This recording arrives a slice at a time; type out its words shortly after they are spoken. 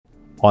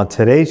On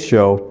today's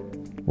show,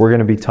 we're going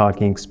to be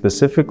talking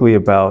specifically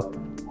about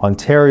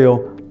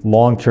Ontario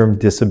long-term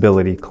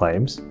disability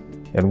claims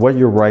and what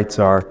your rights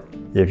are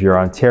if your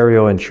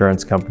Ontario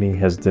insurance company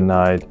has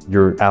denied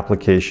your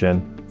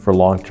application for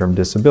long-term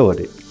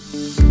disability.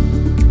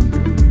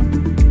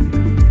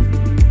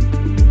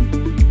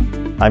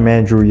 I'm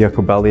Andrew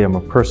Iacobelli. I'm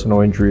a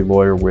personal injury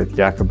lawyer with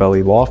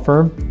Iacobelli Law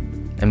Firm.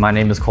 And my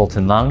name is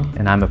Colton Lung,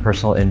 and I'm a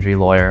personal injury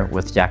lawyer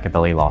with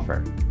Iacobelli Law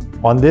Firm.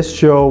 On this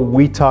show,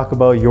 we talk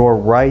about your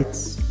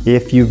rights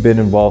if you've been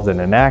involved in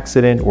an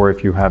accident or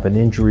if you have an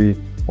injury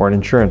or an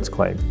insurance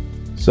claim.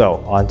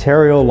 So,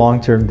 Ontario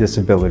long-term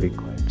disability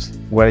claims.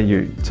 Why don't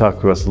you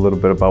talk to us a little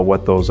bit about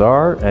what those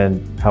are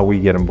and how we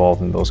get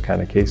involved in those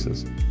kind of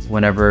cases?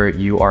 Whenever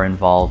you are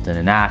involved in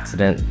an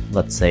accident,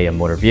 let's say a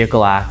motor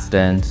vehicle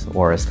accident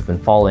or a slip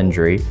and fall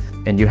injury,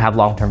 and you have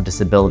long-term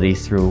disability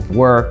through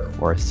work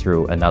or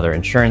through another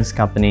insurance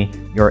company,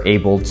 you're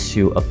able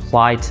to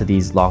apply to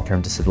these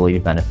long-term disability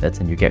benefits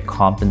and you get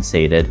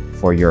compensated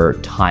for your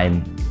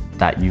time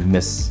that you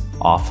miss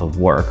off of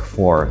work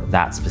for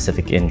that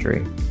specific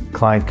injury.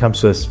 Client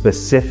comes to us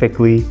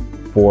specifically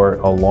for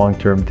a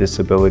long-term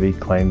disability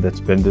claim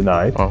that's been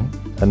denied.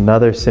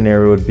 Another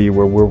scenario would be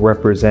where we're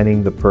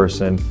representing the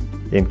person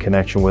in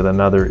connection with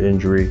another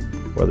injury,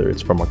 whether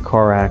it's from a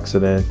car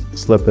accident,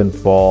 slip and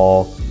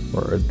fall,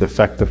 or a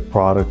defective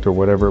product or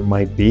whatever it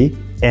might be.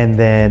 And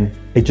then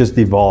it just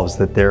evolves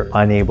that they're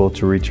unable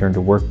to return to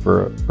work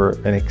for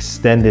an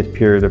extended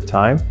period of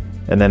time.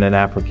 And then an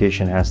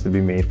application has to be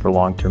made for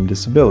long-term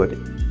disability.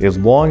 As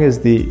long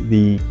as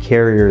the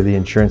carrier, the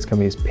insurance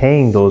company is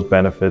paying those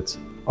benefits,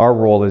 our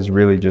role is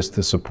really just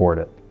to support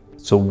it.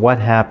 So what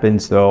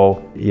happens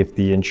though if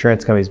the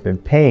insurance company's been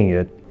paying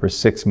it for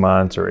 6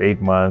 months or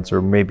 8 months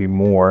or maybe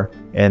more,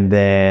 and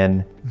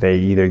then they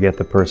either get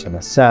the person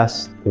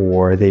assessed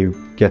or they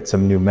get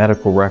some new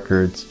medical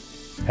records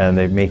and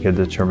they make a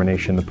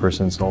determination the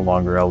person's no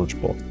longer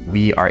eligible?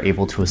 We are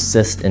able to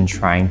assist in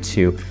trying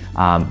to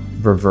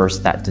reverse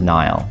that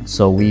denial.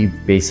 So we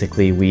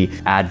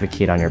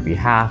advocate on your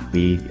behalf.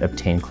 We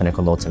obtain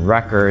clinical notes and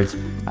records.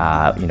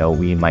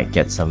 We might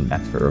get some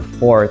expert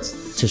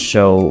reports to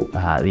show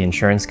the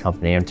insurance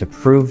company and to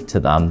prove to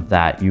them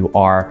that you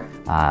are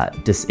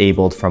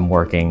disabled from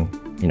working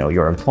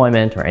your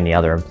employment or any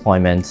other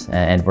employment.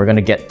 And we're going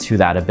to get to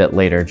that a bit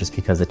later just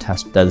because the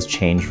test does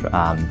change,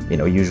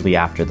 usually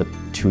after the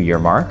 2-year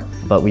mark.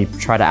 But we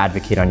try to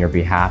advocate on your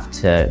behalf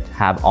to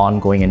have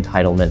ongoing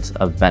entitlement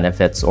of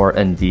benefits, or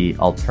in the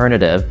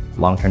alternative,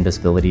 long-term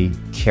disability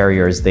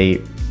carriers,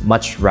 they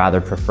much rather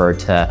prefer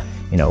to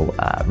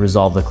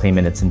resolve the claim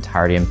in its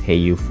entirety and pay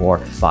you for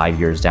 5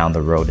 years down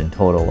the road in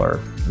total or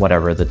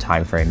whatever the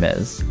time frame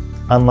is.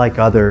 Unlike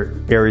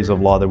other areas of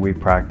law that we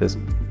practice,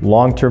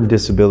 long-term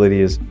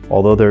disability is,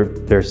 although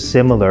they're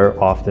similar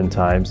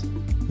oftentimes,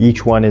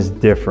 each one is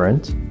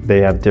different. They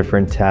have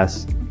different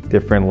tests,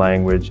 different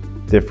language,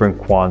 different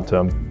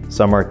quantum.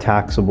 Some are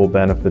taxable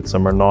benefits,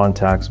 some are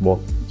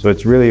non-taxable. So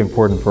it's really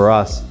important for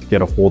us to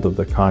get a hold of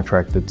the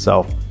contract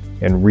itself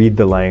and read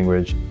the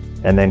language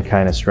and then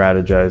kind of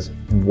strategize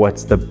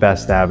what's the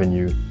best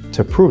avenue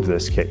to prove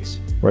this case,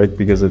 right?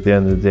 Because at the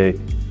end of the day,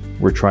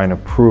 we're trying to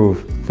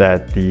prove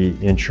that the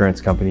insurance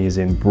company is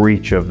in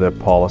breach of the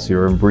policy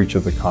or in breach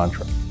of the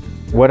contract.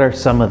 What are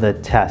some of the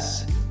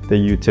tests that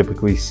you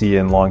typically see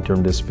in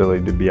long-term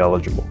disability to be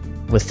eligible?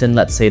 Within,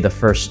 let's say, the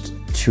first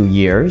 2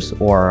 years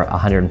or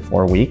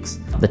 104 weeks,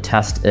 the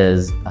test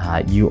is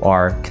you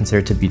are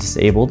considered to be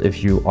disabled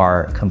if you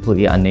are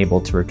completely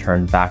unable to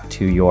return back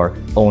to your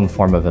own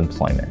form of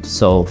employment.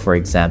 So, for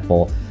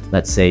example,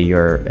 let's say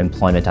your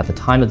employment at the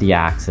time of the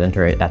accident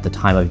or at the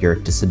time of your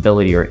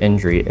disability or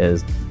injury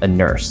is a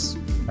nurse,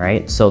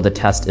 right? So the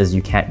test is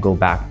you can't go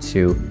back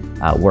to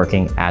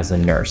working as a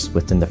nurse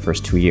within the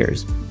first 2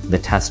 years. The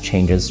test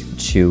changes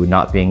to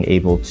not being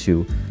able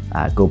to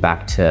go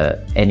back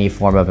to any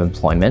form of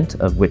employment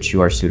of which you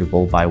are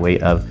suitable by way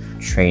of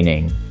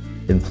training,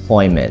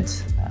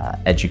 employment,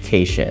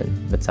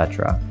 education,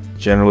 etc.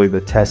 Generally, the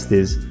test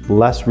is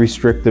less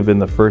restrictive in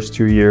the first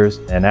 2 years,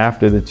 and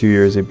after the 2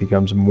 years, it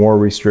becomes more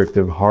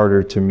restrictive,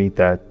 harder to meet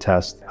that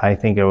test. I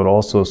think I would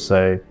also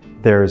say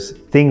there's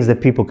things that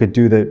people could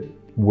do that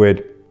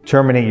would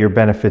terminate your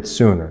benefits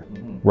sooner,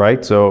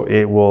 right? So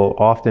it will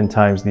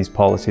oftentimes, these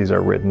policies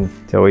are written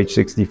till age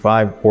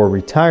 65 or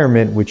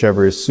retirement,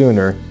 whichever is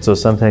sooner. So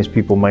sometimes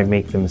people might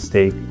make the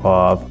mistake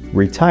of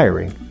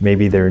retiring.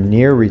 Maybe they're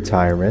near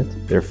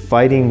retirement, they're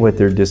fighting with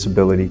their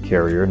disability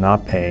carrier,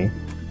 not paying.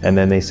 And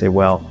then they say,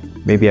 well,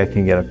 maybe I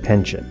can get a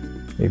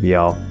pension. Maybe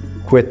I'll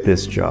quit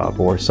this job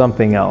or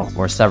something else.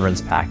 Or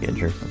severance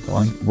package or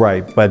something.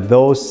 Right, but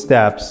those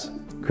steps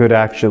could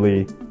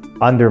actually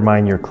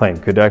undermine your claim,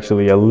 could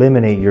actually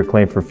eliminate your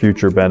claim for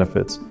future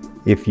benefits.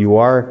 If you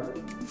are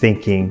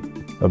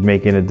thinking of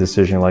making a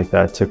decision like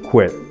that to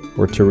quit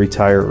or to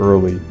retire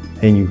early,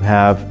 and you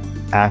have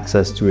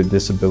access to a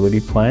disability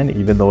plan,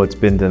 even though it's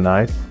been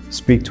denied,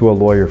 speak to a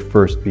lawyer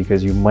first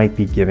because you might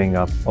be giving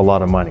up a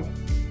lot of money.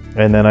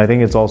 And then I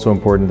think it's also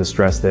important to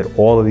stress that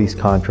all of these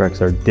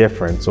contracts are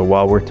different. So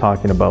while we're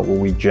talking about what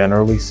we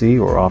generally see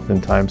or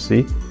oftentimes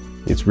see,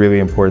 it's really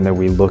important that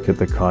we look at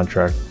the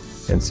contract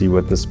and see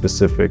what the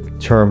specific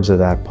terms of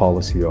that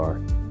policy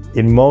are.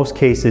 In most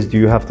cases, do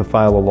you have to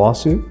file a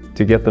lawsuit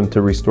to get them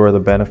to restore the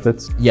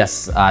benefits?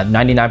 Yes,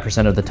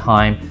 99% of the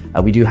time,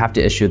 we do have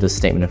to issue the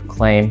statement of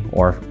claim,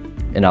 or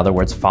in other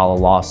words, file a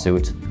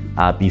lawsuit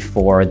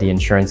before the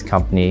insurance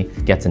company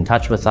gets in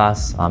touch with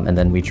us, and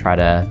then we try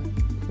to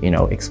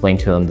explain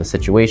to them the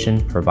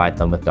situation, provide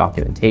them with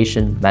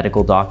documentation,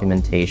 medical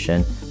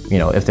documentation.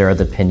 If they're of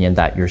the opinion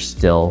that you're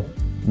still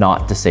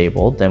not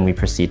disabled, then we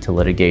proceed to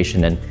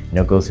litigation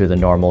and go through the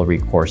normal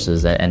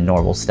recourses and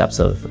normal steps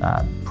of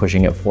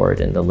pushing it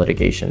forward in the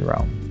litigation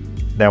realm.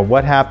 Now,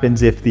 what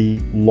happens if the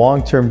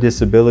long-term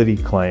disability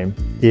claim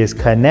is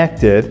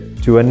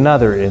connected to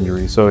another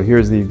injury? So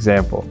here's the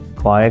example.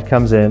 Client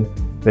comes in,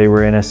 they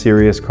were in a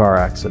serious car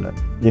accident.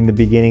 In the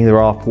beginning,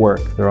 they're off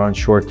work, they're on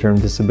short-term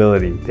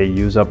disability, they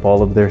use up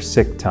all of their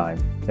sick time.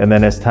 And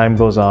then as time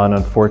goes on,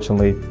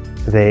 unfortunately,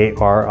 they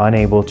are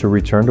unable to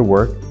return to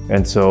work,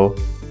 and so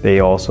they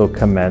also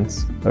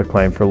commence a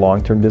claim for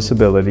long-term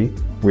disability.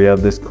 We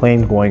have this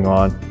claim going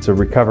on to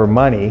recover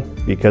money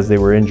because they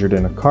were injured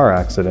in a car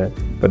accident,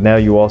 but now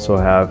you also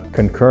have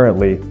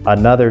concurrently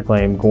another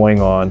claim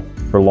going on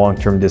for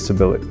long-term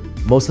disability.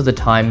 Most of the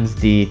times,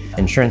 the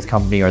insurance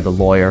company or the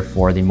lawyer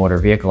for the motor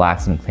vehicle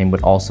accident claim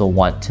would also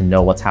want to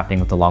know what's happening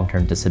with the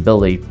long-term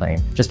disability claim,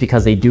 just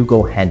because they do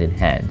go hand in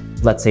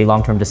hand. Let's say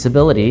long-term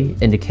disability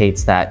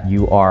indicates that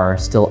you are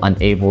still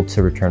unable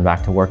to return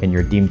back to work and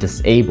you're deemed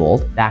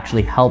disabled. It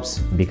actually helps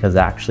because it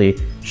actually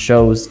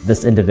shows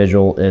this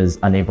individual is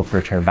unable to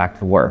return back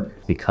to work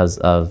because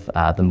of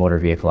the motor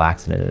vehicle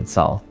accident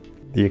itself.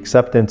 The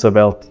acceptance of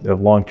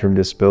long-term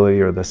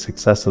disability or the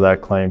success of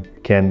that claim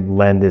can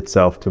lend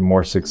itself to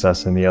more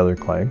success in the other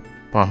claim.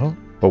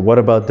 But what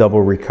about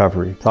double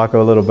recovery? Talk a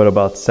little bit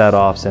about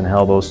set-offs and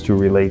how those two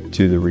relate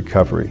to the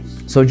recovery.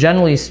 So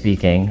generally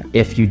speaking,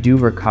 if you do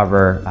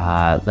recover,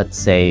 let's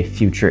say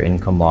future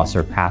income loss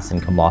or past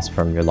income loss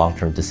from your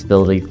long-term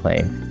disability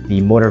claim, the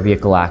motor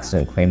vehicle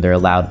accident claim, they're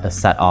allowed a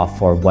set-off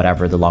for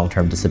whatever the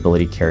long-term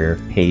disability carrier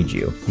paid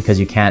you, because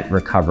you can't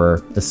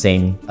recover the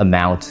same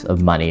amount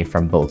of money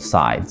from both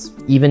sides.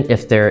 Even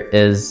if there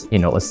is,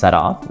 a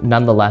set-off,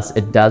 nonetheless,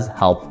 it does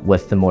help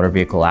with the motor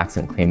vehicle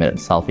accident claim in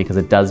itself because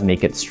it does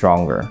make it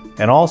stronger.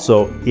 And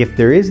also, if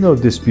there is no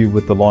dispute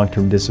with the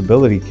long-term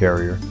disability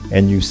carrier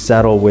and you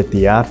settle with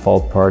the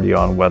at-fault party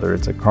on whether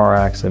it's a car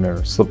accident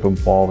or slip and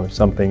fall or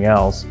something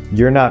else,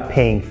 you're not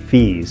paying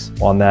fees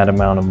on that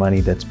amount of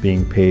money that's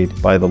being paid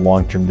by the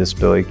long-term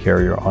disability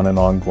carrier on an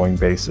ongoing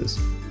basis.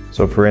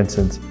 So for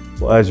instance,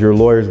 as your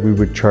lawyers, we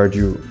would charge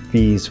you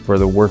fees for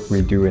the work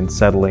we do in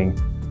settling,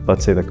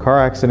 let's say, the car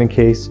accident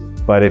case,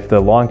 but if the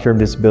long-term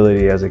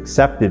disability has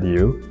accepted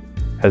you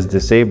as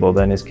disabled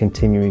and is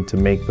continuing to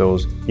make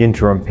those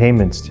interim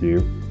payments to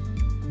you,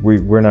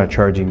 we're not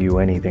charging you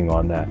anything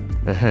on that.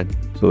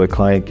 So the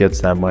client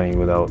gets that money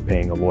without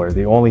paying a lawyer.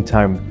 The only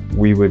time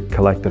we would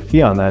collect a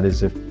fee on that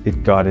is if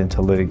it got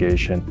into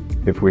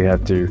litigation, if we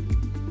had to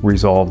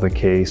resolve the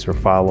case or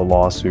file a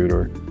lawsuit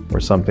or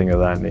something of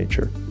that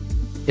nature.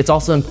 It's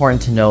also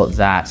important to note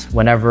that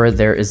whenever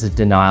there is a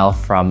denial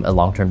from a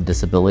long-term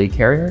disability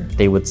carrier,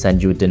 they would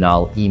send you a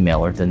denial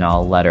email or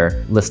denial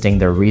letter listing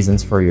their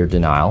reasons for your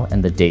denial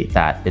and the date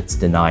that it's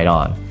denied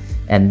on.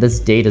 And this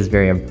date is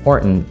very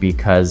important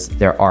because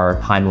there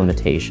are time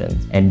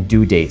limitations and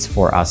due dates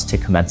for us to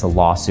commence a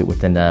lawsuit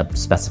within a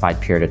specified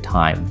period of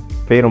time.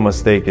 Fatal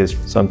mistake is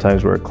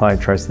sometimes where a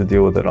client tries to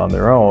deal with it on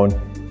their own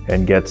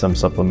and get some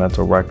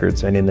supplemental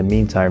records, and in the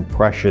meantime,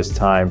 precious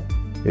time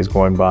is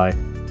going by.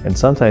 And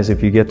sometimes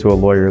if you get to a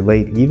lawyer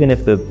late, even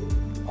if the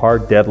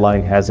hard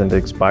deadline hasn't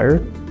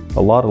expired,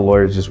 a lot of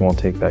lawyers just won't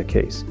take that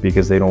case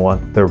because they don't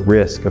want the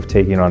risk of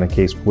taking on a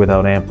case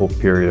without ample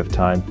period of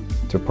time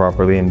to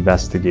properly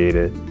investigate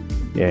it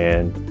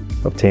and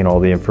obtain all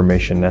the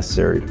information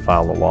necessary to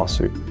file a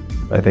lawsuit.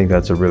 I think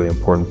that's a really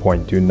important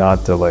point. Do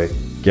not delay.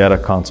 Get a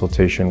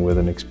consultation with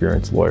an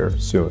experienced lawyer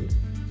soon.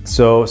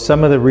 So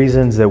some of the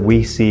reasons that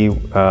we see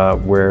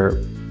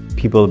where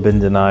people have been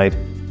denied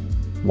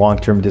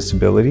long-term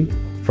disability,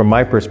 from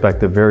my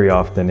perspective, very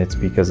often it's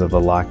because of the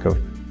lack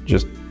of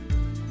just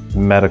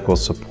medical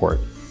support.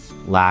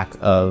 Lack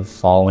of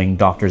following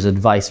doctor's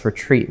advice for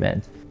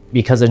treatment.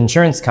 Because an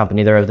insurance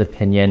company, they're of the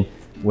opinion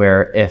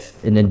where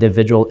if an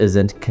individual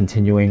isn't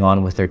continuing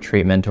on with their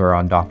treatment or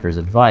on doctor's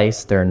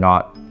advice, they're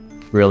not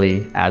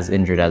really as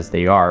injured as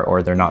they are,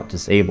 or they're not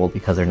disabled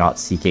because they're not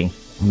seeking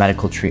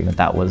medical treatment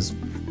that was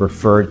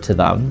referred to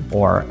them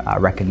or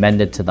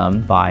recommended to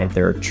them by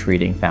their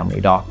treating family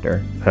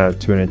doctor.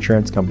 To an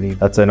insurance company,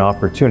 that's an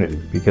opportunity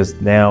because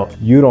now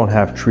you don't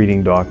have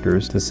treating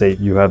doctors to say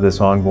you have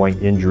this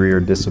ongoing injury or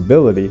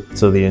disability,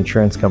 so the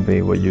insurance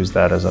company will use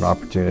that as an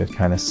opportunity to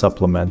kind of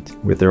supplement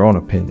with their own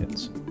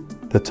opinions.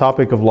 The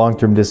topic of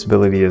long-term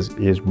disability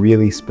is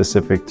really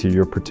specific to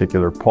your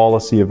particular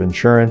policy of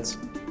insurance,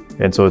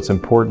 and so it's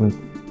important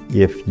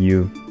if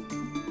you've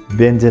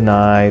been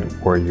denied,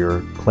 or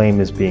your claim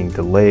is being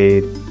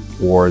delayed,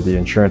 or the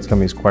insurance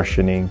company is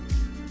questioning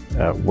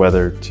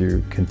whether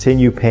to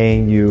continue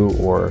paying you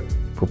or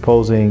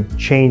proposing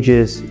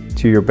changes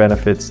to your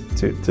benefits,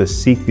 to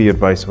seek the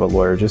advice of a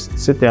lawyer. Just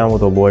sit down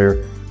with a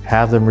lawyer,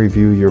 have them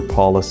review your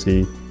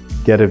policy,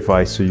 get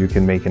advice so you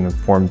can make an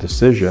informed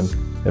decision,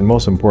 and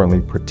most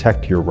importantly,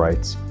 protect your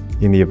rights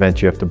in the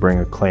event you have to bring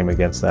a claim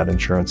against that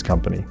insurance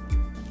company.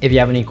 If you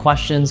have any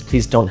questions,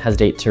 please don't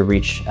hesitate to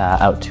reach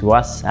out to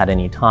us at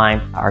any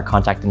time. Our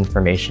contact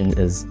information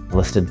is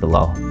listed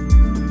below.